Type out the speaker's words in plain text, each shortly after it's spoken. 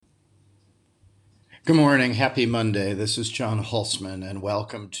Good morning. Happy Monday. This is John Hulsman, and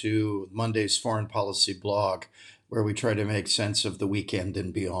welcome to Monday's Foreign Policy blog, where we try to make sense of the weekend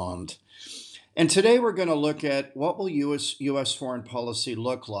and beyond. And today we're going to look at what will U.S. foreign policy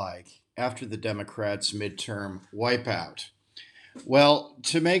look like after the Democrats' midterm wipeout. Well,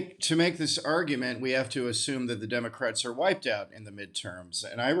 to make this argument, we have to assume that the Democrats are wiped out in the midterms.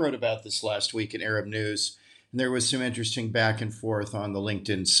 And I wrote about this last week in Arab News, and there was some interesting back and forth on the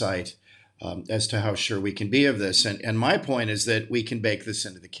LinkedIn site as to how sure we can be of this. And my point is that we can bake this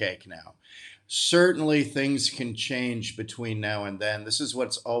into the cake now. Certainly, things can change between now and then. This is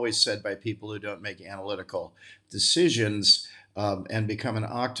what's always said by people who don't make analytical decisions and become an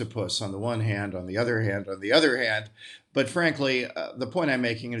octopus on the one hand, on the other hand, on the other hand. But frankly, the point I'm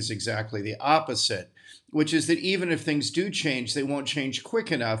making is exactly the opposite, which is that even if things do change, they won't change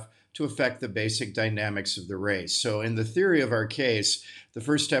quick enough to affect the basic dynamics of the race. So, in the theory of our case, the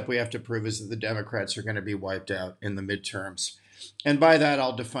first step we have to prove is that the Democrats are going to be wiped out in the midterms. And by that,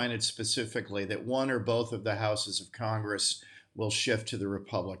 I'll define it specifically that one or both of the houses of Congress will shift to the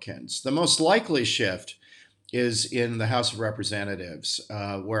Republicans. The most likely shift is in the House of Representatives,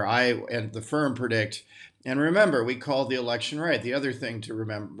 where I and the firm predict. And remember, we called the election right. The other thing to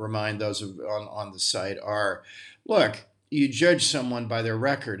remind those on the site are, look, you judge someone by their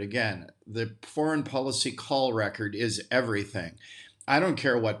record. Again, the foreign policy call record is everything. I don't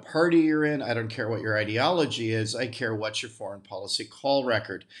care what party you're in. I don't care what your ideology is. I care what's your foreign policy call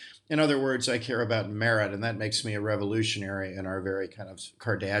record. In other words, I care about merit, and that makes me a revolutionary in our very kind of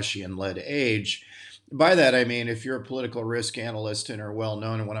Kardashian-led age. By that, I mean, if you're a political risk analyst and are well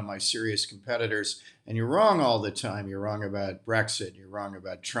known and one of my serious competitors, and you're wrong all the time, you're wrong about Brexit, you're wrong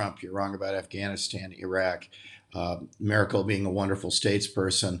about Trump, you're wrong about Afghanistan, Iraq, Merkel being a wonderful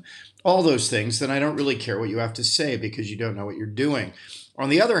statesperson, all those things, then I don't really care what you have to say because you don't know what you're doing. On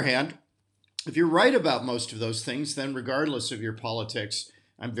the other hand, if you're right about most of those things, then regardless of your politics,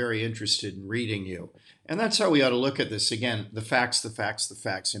 I'm very interested in reading you. And that's how we ought to look at this. Again, the facts,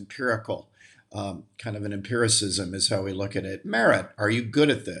 empirical. Kind of an empiricism is how we look at it. Merit, are you good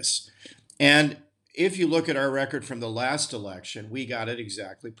at this? And if you look at our record from the last election, we got it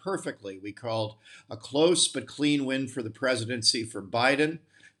exactly perfectly. We called a close but clean win for the presidency for Biden,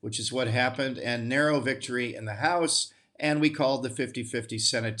 which is what happened, and narrow victory in the House. And we called the 50-50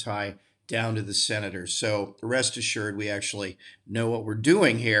 Senate tie down to the senators. So rest assured, we actually know what we're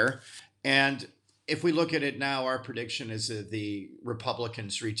doing here. And if we look at it now, our prediction is that the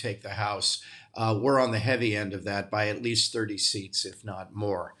Republicans retake the House. We're on the heavy end of that by at least 30 seats, if not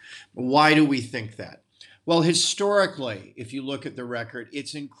more. Why do we think that? Well, historically, if you look at the record,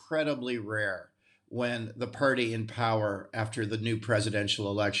 it's incredibly rare when the party in power after the new presidential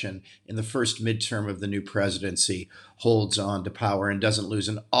election in the first midterm of the new presidency holds on to power and doesn't lose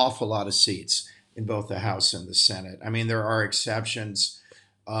an awful lot of seats in both the House and the Senate. I mean, there are exceptions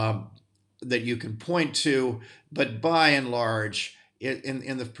that you can point to, but by and large,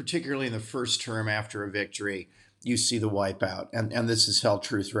 particularly in the first term after a victory, you see the wipeout, and this has held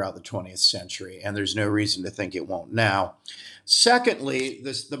true throughout the 20th century, and there's no reason to think it won't now. Secondly,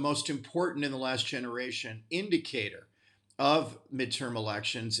 the most important in the last generation indicator of midterm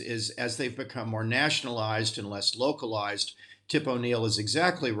elections is as they've become more nationalized and less localized. Tip O'Neill is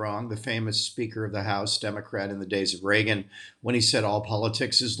exactly wrong, the famous Speaker of the House, Democrat in the days of Reagan, when he said all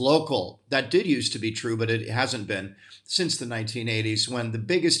politics is local. That did used to be true, but it hasn't been since the 1980s, when the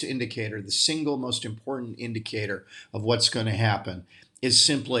biggest indicator, the single most important indicator of what's going to happen is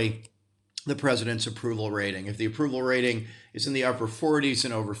simply the president's approval rating. If the approval rating is in the upper 40s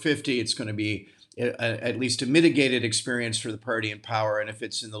and over 50, it's going to be at least a mitigated experience for the party in power. And if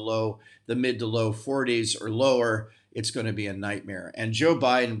it's in the mid to low 40s or lower, it's going to be a nightmare. And Joe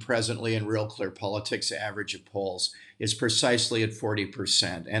Biden presently in Real Clear Politics average of polls is precisely at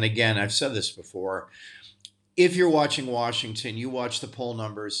 40%. And again, I've said this before, if you're watching Washington, you watch the poll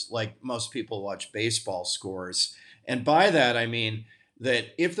numbers like most people watch baseball scores. And by that, I mean that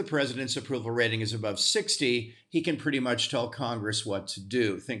if the president's approval rating is above 60, he can pretty much tell Congress what to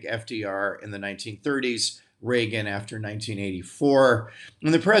do. Think FDR in the 1930s, Reagan after 1984.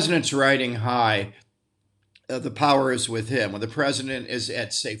 When the president's riding high, the power is with him. When the president is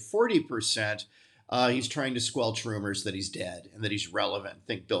at, say, 40%, he's trying to squelch rumors that he's dead and that he's relevant.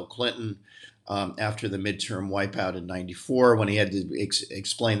 Think Bill Clinton after the midterm wipeout in 94 when he had to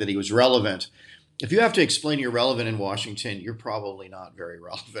explain that he was relevant. If you have to explain you're relevant in Washington, you're probably not very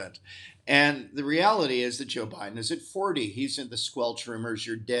relevant. And the reality is that Joe Biden is at 40. He's in the squelch rumors,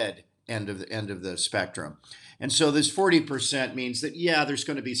 you're dead end of the spectrum. And so this 40% means that, yeah, there's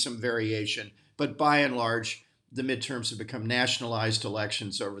going to be some variation. But by and large, the midterms have become nationalized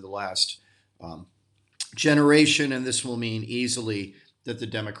elections over the last generation, and this will mean easily that the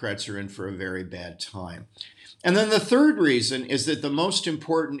Democrats are in for a very bad time. And then the third reason is that the most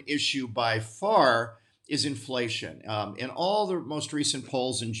important issue by far is inflation. In all the most recent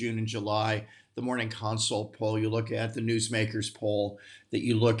polls in June and July, the Morning Consult poll you look at, the Newsmakers poll that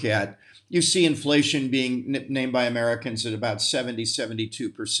you look at, you see inflation being named by Americans at about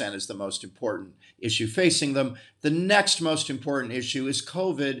 72% is the most important issue facing them. The next most important issue is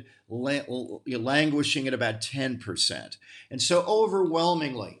COVID, languishing at about 10%. And so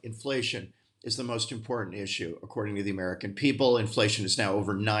overwhelmingly, inflation is the most important issue, according to the American people. Inflation is now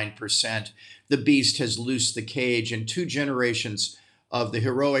over 9%. The beast has loosed the cage, and 2 generations of the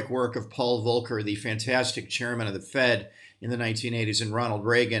heroic work of Paul Volcker, the fantastic chairman of the Fed in the 1980s, and Ronald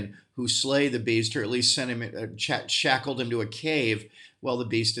Reagan, who slayed the beast, or at least sent him, shackled him to a cave. Well, the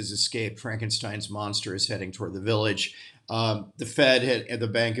beast has escaped. Frankenstein's monster is heading toward the village. The Fed, the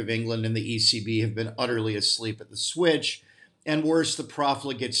Bank of England, and the ECB have been utterly asleep at the switch. And worse, the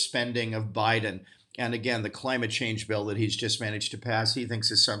profligate spending of Biden. And again, the climate change bill that he's just managed to pass, he thinks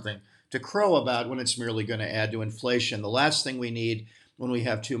is something to crow about when it's merely going to add to inflation. The last thing we need when we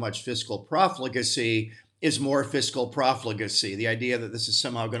have too much fiscal profligacy is more fiscal profligacy. The idea that this is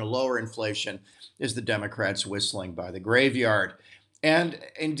somehow going to lower inflation is the Democrats whistling by the graveyard. And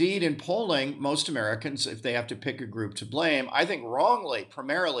indeed, in polling, most Americans, if they have to pick a group to blame, I think wrongly,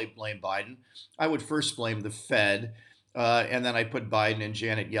 primarily blame Biden. I would first blame the Fed. And then I put Biden and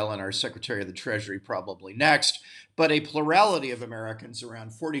Janet Yellen, our Secretary of the Treasury, probably next. But a plurality of Americans,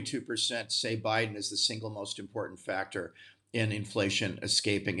 around 42%, say Biden is the single most important factor in inflation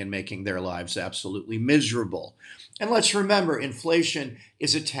escaping and making their lives absolutely miserable. And let's remember, inflation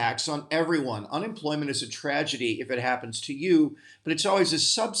is a tax on everyone. Unemployment is a tragedy if it happens to you, but it's always a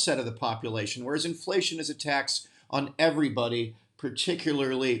subset of the population, whereas inflation is a tax on everybody,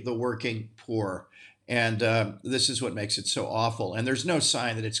 particularly the working poor. And this is what makes it so awful. And there's no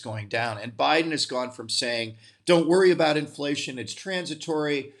sign that it's going down. And Biden has gone from saying, don't worry about inflation, it's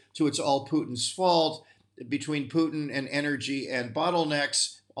transitory, to it's all Putin's fault, between Putin and energy and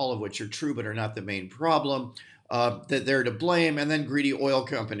bottlenecks, all of which are true but are not the main problem, that they're to blame. And then greedy oil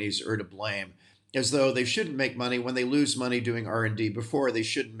companies are to blame, as though they shouldn't make money when they lose money doing R&D before. They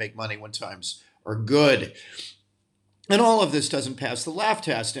shouldn't make money when times are good. And all of this doesn't pass the laugh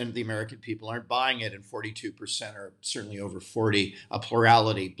test, and the American people aren't buying it, and 42%, or certainly over 40, a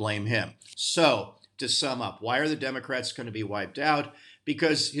plurality, blame him. So, to sum up, why are the Democrats going to be wiped out?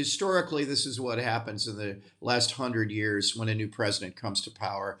 Because historically, this is what happens in the last 100 years when a new president comes to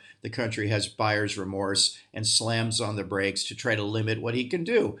power. The country has buyer's remorse and slams on the brakes to try to limit what he can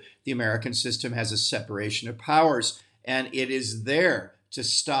do. The American system has a separation of powers, and it is there to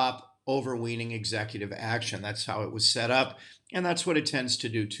stop overweening executive action. That's how it was set up, and that's what it tends to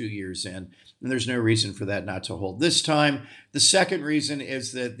do 2 years in. And there's no reason for that not to hold this time. The second reason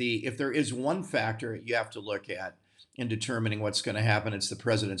is that if there is one factor you have to look at in determining what's going to happen, it's the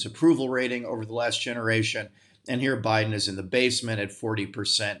president's approval rating over the last generation. And here Biden is in the basement at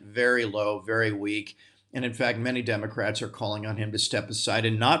 40%, very low, very weak. And in fact, many Democrats are calling on him to step aside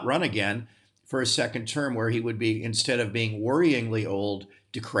and not run again for a second term, where he would be, instead of being worryingly old,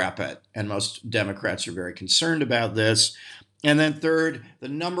 decrepit. And most Democrats are very concerned about this. And then third, the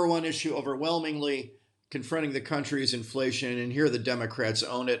number one issue overwhelmingly confronting the country is inflation. And here the Democrats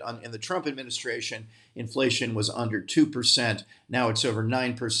own it. In the Trump administration, inflation was under 2%. Now it's over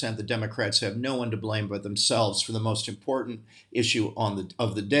 9%. The Democrats have no one to blame but themselves for the most important issue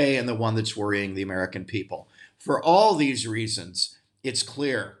of the day, and the one that's worrying the American people. For all these reasons, it's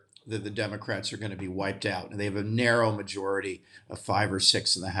clear that the Democrats are going to be wiped out. And they have a narrow majority of 5 or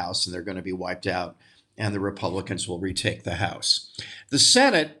 6 in the House, and they're going to be wiped out, and the Republicans will retake the House. The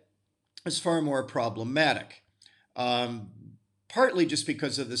Senate is far more problematic, partly just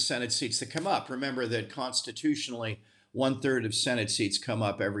because of the Senate seats that come up. Remember that constitutionally, 1/3 of Senate seats come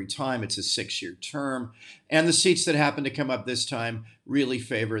up every time. It's a 6-year term. And the seats that happen to come up this time really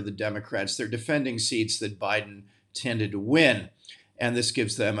favor the Democrats. They're defending seats that Biden tended to win. And this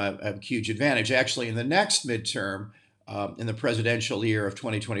gives them a huge advantage. Actually, in the next midterm, in the presidential year of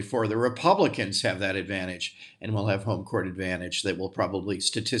 2024, the Republicans have that advantage and will have home court advantage that will probably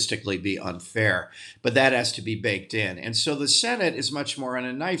statistically be unfair. But that has to be baked in. And so the Senate is much more on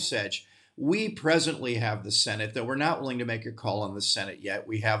a knife's edge. We presently have the Senate, though we're not willing to make a call on the Senate yet.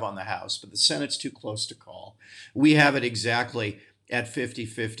 We have on the House, but the Senate's too close to call. We have it exactly at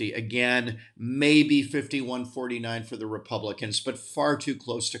 50-50. Again, maybe 51-49 for the Republicans, but far too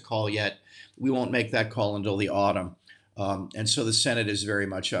close to call yet. We won't make that call until the autumn. And so the Senate is very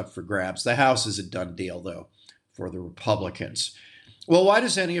much up for grabs. The House is a done deal, though, for the Republicans. Well, why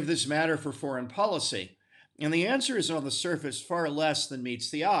does any of this matter for foreign policy? And the answer is on the surface far less than meets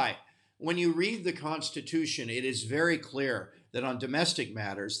the eye. When you read the Constitution, it is very clear that on domestic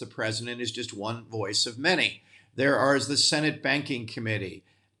matters, the president is just one voice of many. There are the Senate Banking Committee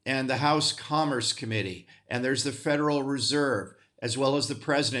and the House Commerce Committee, and there's the Federal Reserve, as well as the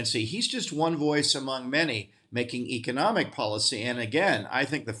presidency. He's just one voice among many making economic policy. And again, I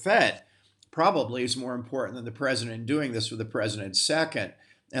think the Fed probably is more important than the president doing this with the president second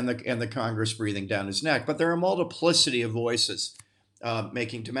and the Congress breathing down his neck. But there are a multiplicity of voices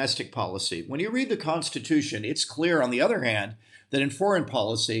making domestic policy. When you read the Constitution, it's clear, on the other hand, that in foreign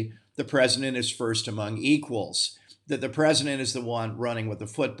policy, the president is first among equals, that the president is the one running with the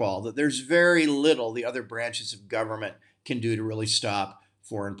football, that there's very little the other branches of government can do to really stop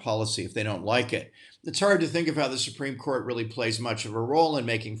foreign policy if they don't like it. It's hard to think of how the Supreme Court really plays much of a role in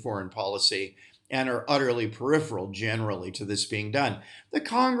making foreign policy and are utterly peripheral generally to this being done. The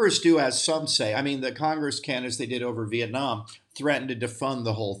Congress do, as some say. I mean, the Congress can, as they did over Vietnam, threaten to defund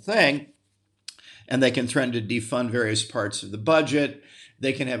the whole thing, and they can threaten to defund various parts of the budget.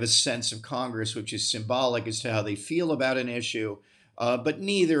 They can have a sense of Congress which is symbolic as to how they feel about an issue, but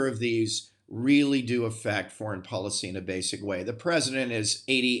neither of these really do affect foreign policy in a basic way. The president is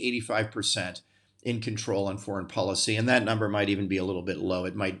 85% in control on foreign policy, and that number might even be a little bit low.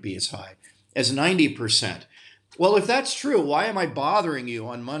 It might be as high as 90%. Well, if that's true, why am I bothering you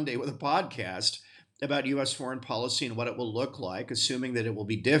on Monday with a podcast about U.S. foreign policy and what it will look like, assuming that it will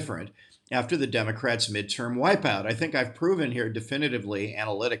be different after the Democrats' midterm wipeout? I think I've proven here definitively,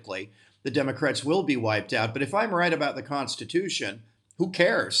 analytically, the Democrats will be wiped out. But if I'm right about the Constitution, who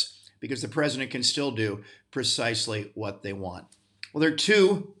cares? Because the president can still do precisely what they want. Well, there are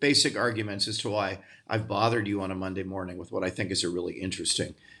two basic arguments as to why I've bothered you on a Monday morning with what I think is a really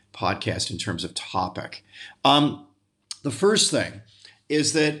interesting podcast in terms of topic. The first thing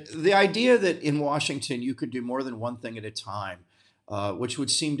is that the idea that in Washington you could do more than one thing at a time, which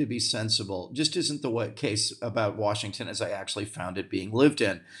would seem to be sensible, just isn't the case about Washington as I actually found it being lived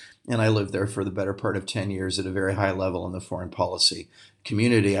in. And I lived there for the better part of 10 years at a very high level in the foreign policy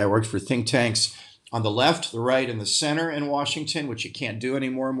community. I worked for think tanks on the left, the right, and the center in Washington, which you can't do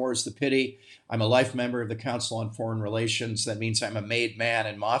anymore. More is the pity. I'm a life member of the Council on Foreign Relations. That means I'm a made man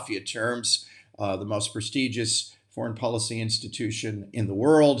in mafia terms, the most prestigious foreign policy institution in the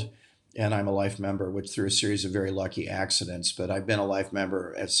world. And I'm a life member, which through a series of very lucky accidents. But I've been a life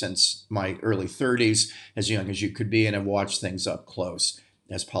member since my early 30s, as young as you could be, and have watched things up close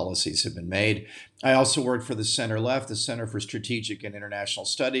as policies have been made. I also worked for the center left, the Center for Strategic and International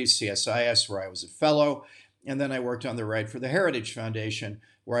Studies, CSIS, where I was a fellow. And then I worked on the right for the Heritage Foundation,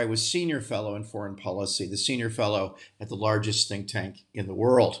 where I was senior fellow in foreign policy, the senior fellow at the largest think tank in the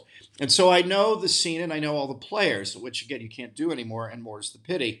world. And so I know the scene and I know all the players, which again, you can't do anymore, and more is the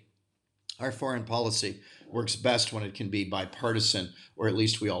pity. Our foreign policy works best when it can be bipartisan, or at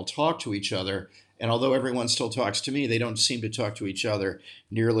least we all talk to each other. And although everyone still talks to me, they don't seem to talk to each other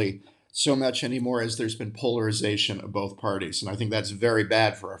nearly so much anymore as there's been polarization of both parties. And I think that's very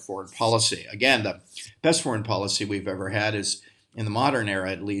bad for our foreign policy. Again, the best foreign policy we've ever had is, in the modern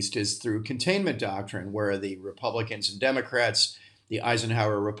era at least, is through containment doctrine, where the Republicans and Democrats, the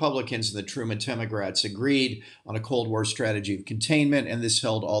Eisenhower Republicans and the Truman Democrats agreed on a Cold War strategy of containment, and this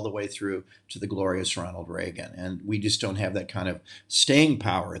held all the way through to the glorious Ronald Reagan. And we just don't have that kind of staying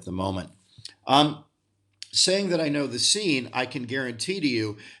power at the moment. Saying that I know the scene, I can guarantee to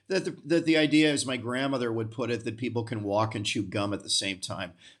you that the idea, as my grandmother would put it, that people can walk and chew gum at the same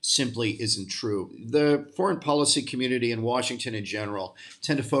time simply isn't true. The foreign policy community in Washington in general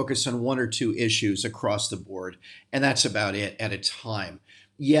tend to focus on one or two issues across the board, and that's about it at a time.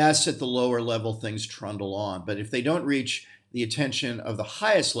 Yes, at the lower level, things trundle on, but if they don't reach the attention of the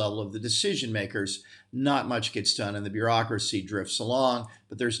highest level of the decision makers, not much gets done and the bureaucracy drifts along,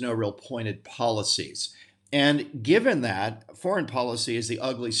 but there's no real pointed policies. And given that, foreign policy is the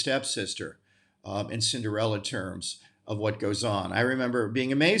ugly stepsister in Cinderella terms of what goes on. I remember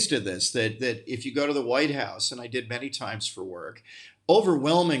being amazed at this, that if you go to the White House, and I did many times for work,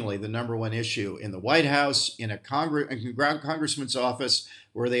 overwhelmingly the number one issue in the White House, in a congressman's office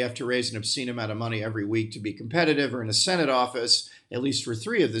where they have to raise an obscene amount of money every week to be competitive, or in a Senate office, at least for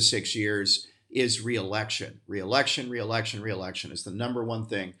 3 of the 6 years, is reelection. Reelection is the number one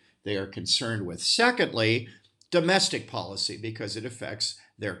thing they are concerned with. Secondly, domestic policy, because it affects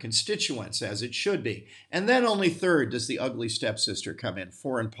their constituents, as it should be. And then only third does the ugly stepsister come in,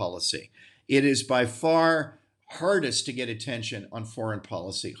 foreign policy. It is by far hardest to get attention on foreign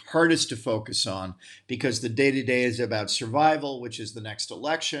policy, hardest to focus on, because the day-to-day is about survival, which is the next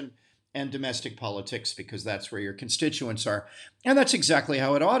election, and domestic politics, because that's where your constituents are. And that's exactly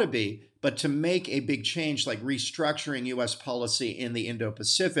how it ought to be. But to make a big change like restructuring U.S. policy in the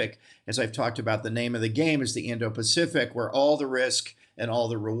Indo-Pacific, as I've talked about, the name of the game is the Indo-Pacific, where all the risk and all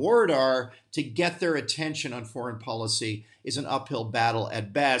the reward are, to get their attention on foreign policy is an uphill battle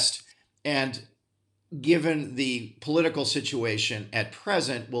at best. And given the political situation at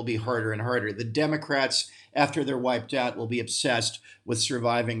present, will be harder and harder. The Democrats, after they're wiped out, will be obsessed with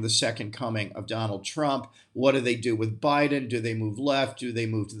surviving the second coming of Donald Trump. What do they do with Biden? Do they move left? Do they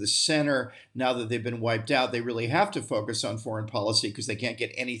move to the center? Now that they've been wiped out, they really have to focus on foreign policy because they can't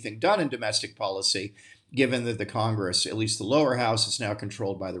get anything done in domestic policy, given that the Congress, at least the lower house, is now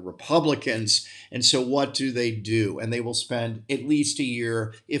controlled by the Republicans. And so what do? And they will spend at least a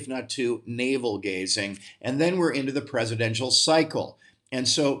year, if not two, navel gazing. And then we're into the presidential cycle. And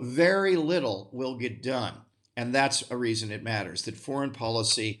so very little will get done. And that's a reason it matters, that foreign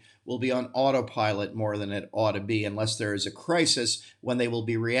policy will be on autopilot more than it ought to be, unless there is a crisis, when they will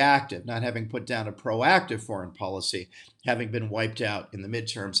be reactive, not having put down a proactive foreign policy, having been wiped out in the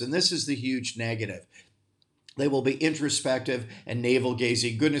midterms. And this is the huge negative. They will be introspective and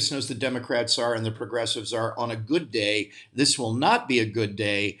navel-gazing. Goodness knows the Democrats are and the progressives are on a good day. This will not be a good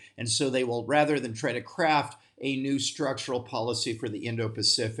day. And so they will, rather than try to craft a new structural policy for the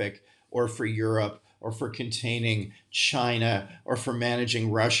Indo-Pacific or for Europe or for containing China or for managing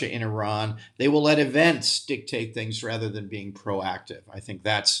Russia and Iran, they will let events dictate things rather than being proactive. I think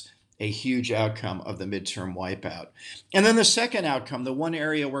that's a huge outcome of the midterm wipeout. And then the second outcome, the one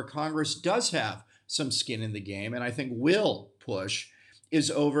area where Congress does have some skin in the game, and I think will push,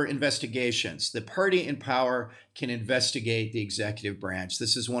 is over investigations. The party in power can investigate the executive branch.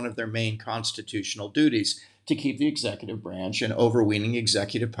 This is one of their main constitutional duties, to keep the executive branch and overweening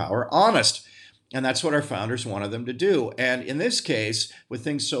executive power honest. And that's what our founders wanted them to do. And in this case, with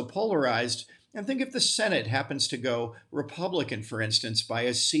things so polarized, and think if the Senate happens to go Republican, for instance, by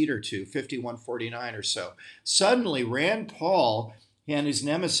a seat or two, 51-49 or so, suddenly Rand Paul and his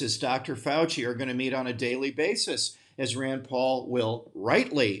nemesis, Dr. Fauci, are going to meet on a daily basis, as Rand Paul will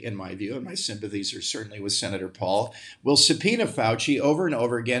rightly, in my view, and my sympathies are certainly with Senator Paul, will subpoena Fauci over and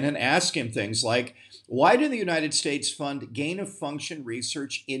over again and ask him things like, why did the United States fund gain-of-function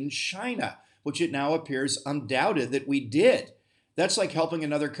research in China, which it now appears undoubted that we did? That's like helping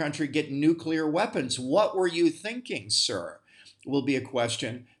another country get nuclear weapons. What were you thinking, sir? Will be a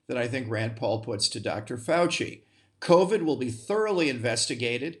question that I think Rand Paul puts to Dr. Fauci. COVID will be thoroughly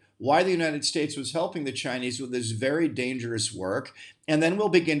investigated, why the United States was helping the Chinese with this very dangerous work, and then we'll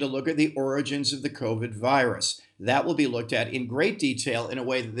begin to look at the origins of the COVID virus. That will be looked at in great detail in a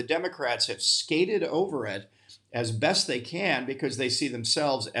way that the Democrats have skated over it as best they can because they see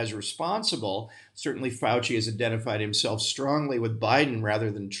themselves as responsible. Certainly Fauci has identified himself strongly with Biden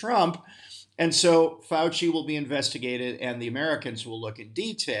rather than Trump. And so Fauci will be investigated, and the Americans will look in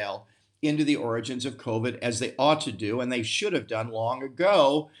detail into the origins of COVID, as they ought to do, and they should have done long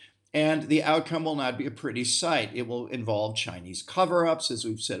ago. And the outcome will not be a pretty sight. It will involve Chinese cover-ups, as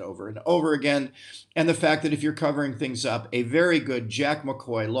we've said over and over again, and the fact that if you're covering things up, a very good Jack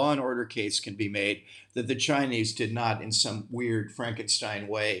McCoy Law and Order case can be made that the Chinese did not, in some weird Frankenstein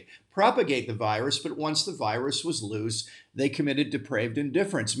way, propagate the virus, but once the virus was loose, they committed depraved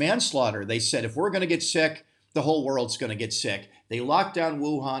indifference, manslaughter. They said, if we're going to get sick, the whole world's going to get sick. They locked down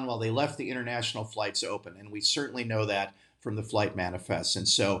Wuhan while they left the international flights open, and we certainly know that from the flight manifests. And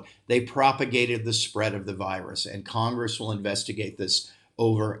so they propagated the spread of the virus, and Congress will investigate this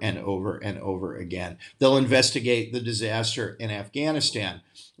over and over and over again. They'll investigate the disaster in Afghanistan.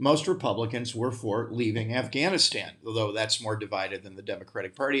 Most Republicans were for leaving Afghanistan, although that's more divided than the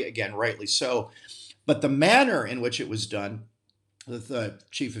Democratic Party, again, rightly so. But the manner in which it was done, the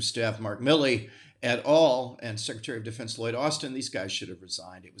Chief of Staff, Mark Milley, et al., and Secretary of Defense Lloyd Austin, these guys should have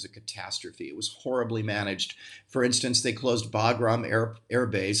resigned. It was a catastrophe. It was horribly managed. For instance, they closed Bagram Air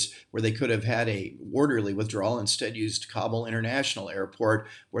Base, where they could have had a orderly withdrawal, instead used Kabul International Airport,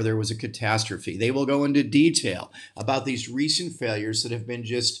 where there was a catastrophe. They will go into detail about these recent failures that have been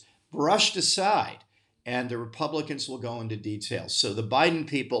just brushed aside, and the Republicans will go into detail. So the Biden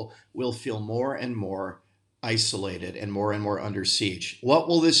people will feel more and more isolated and more under siege. What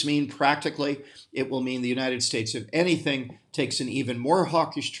will this mean practically? It will mean the United States, if anything, takes an even more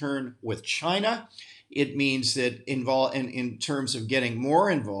hawkish turn with China. It means that in terms of getting more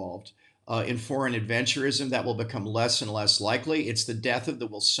involved in foreign adventurism, that will become less and less likely. It's the death of the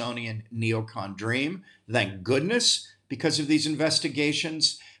Wilsonian neocon dream, thank goodness, because of these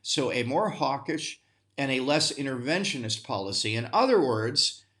investigations. So a more hawkish and a less interventionist policy. In other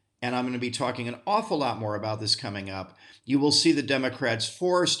words, and I'm going to be talking an awful lot more about this coming up, you will see the Democrats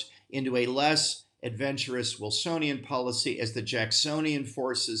forced into a less adventurous Wilsonian policy as the Jacksonian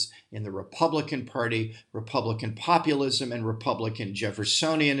forces in the Republican Party, Republican populism, and Republican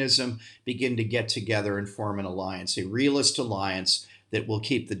Jeffersonianism begin to get together and form an alliance, a realist alliance that will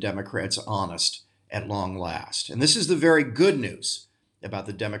keep the Democrats honest at long last. And this is the very good news about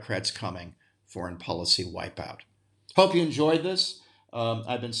the Democrats' coming foreign policy wipeout. Hope you enjoyed this.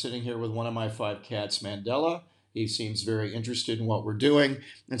 I've been sitting here with one of my 5 cats, Mandela. He seems very interested in what we're doing.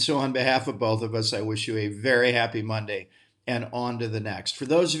 And so on behalf of both of us, I wish you a very happy Monday and on to the next. For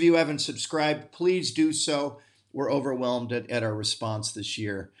those of you who haven't subscribed, please do so. We're overwhelmed at our response this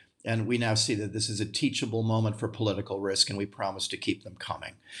year. And we now see that this is a teachable moment for political risk, and we promise to keep them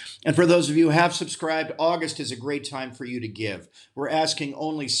coming. And for those of you who have subscribed, August is a great time for you to give. We're asking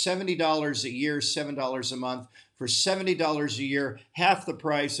only $70 a year, $7 a month. For $70 a year, half the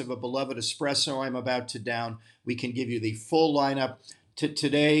price of a beloved espresso I'm about to down, we can give you the full lineup.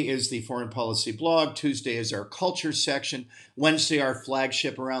 Today is the Foreign Policy blog. Tuesday is our culture section. Wednesday, our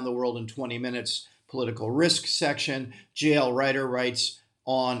flagship Around the World in 20 Minutes political risk section. JL Writer writes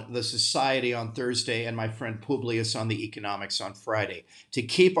on the society on Thursday, and my friend Publius on the economics on Friday. To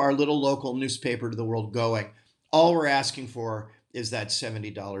keep our little local newspaper to the world going, all we're asking for is that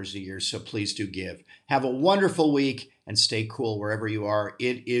 $70 a year, so please do give. Have a wonderful week and stay cool wherever you are.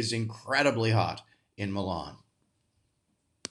 It is incredibly hot in Milan.